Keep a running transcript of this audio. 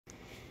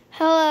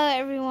Hello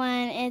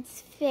everyone,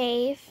 it's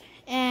Faith,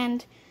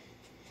 and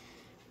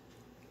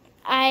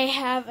I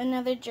have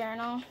another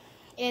journal.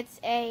 It's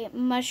a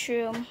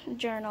mushroom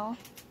journal.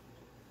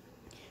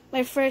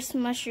 My first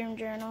mushroom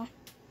journal.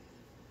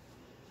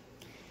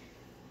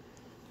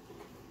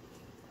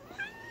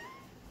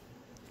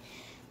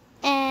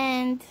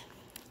 And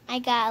I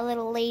got a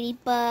little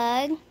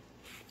ladybug.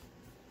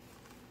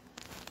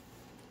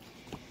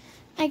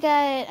 I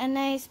got a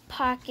nice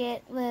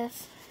pocket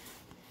with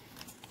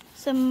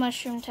some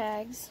mushroom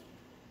tags.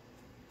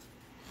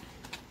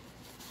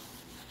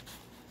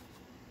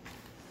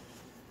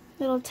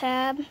 Little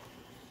tab.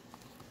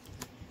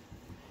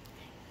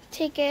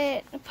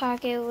 Ticket, a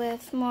pocket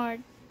with more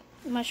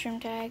mushroom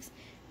tags.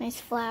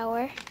 Nice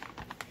flower.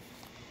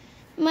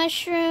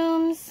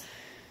 Mushrooms.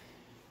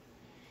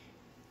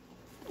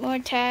 More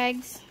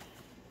tags.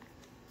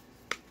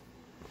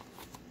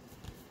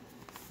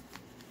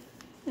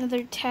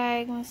 Another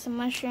tag with some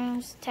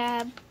mushrooms.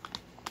 Tab.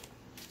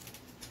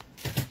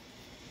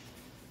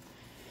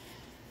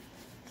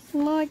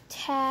 More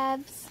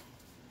tags,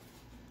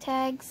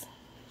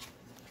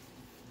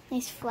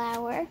 nice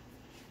flower,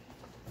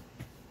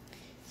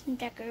 some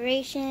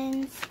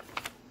decorations,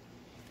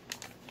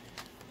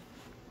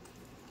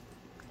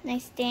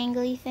 nice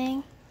dangly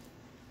thing,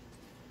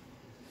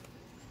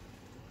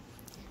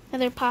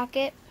 another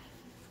pocket,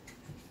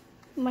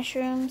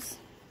 mushrooms,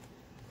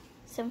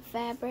 some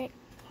fabric,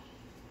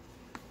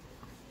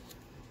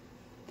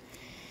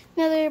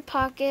 another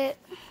pocket,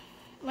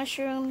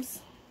 mushrooms,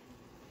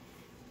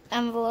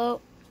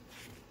 envelope,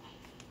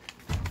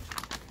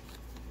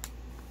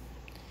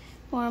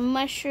 more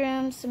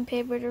mushrooms, some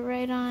paper to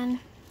write on,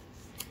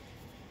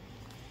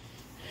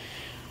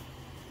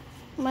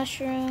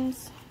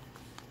 mushrooms,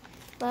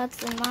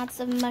 lots and lots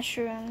of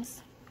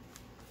mushrooms,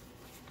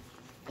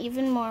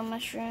 even more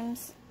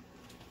mushrooms,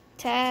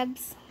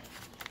 tabs,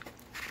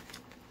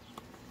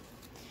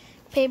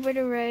 paper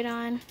to write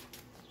on,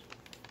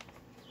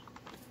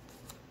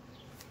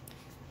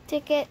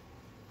 ticket,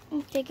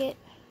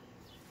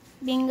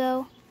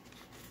 bingo,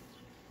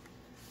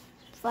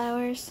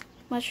 flowers,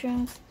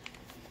 mushrooms,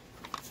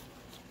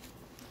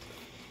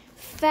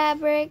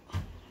 fabric,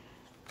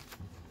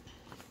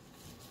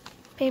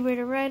 paper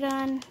to write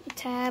on, a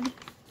tab,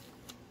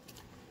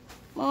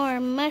 more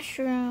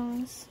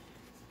mushrooms,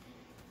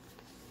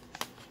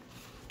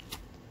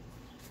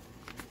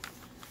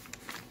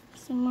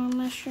 some more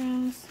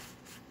mushrooms,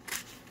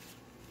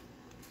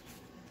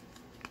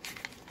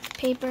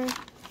 paper,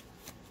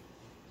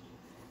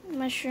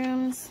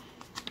 mushrooms,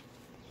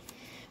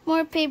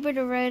 more paper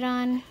to write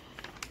on,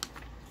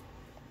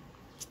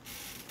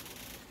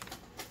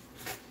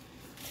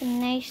 some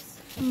nice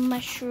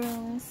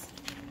mushrooms,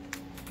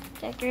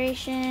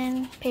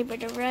 decoration, paper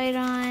to write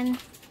on,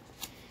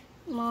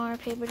 more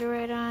paper to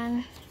write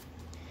on,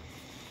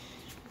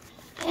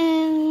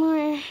 and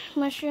more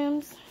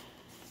mushrooms,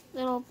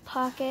 little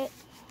pocket,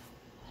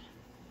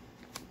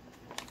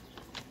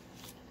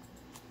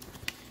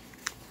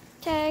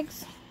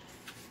 tags,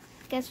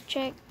 guest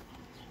check,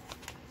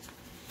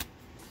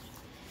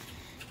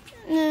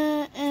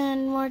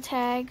 and more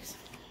tags,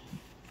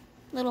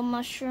 little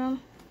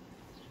mushroom,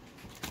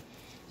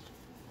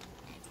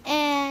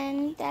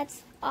 and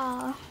that's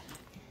all.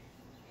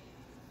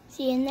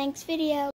 See you in the next video.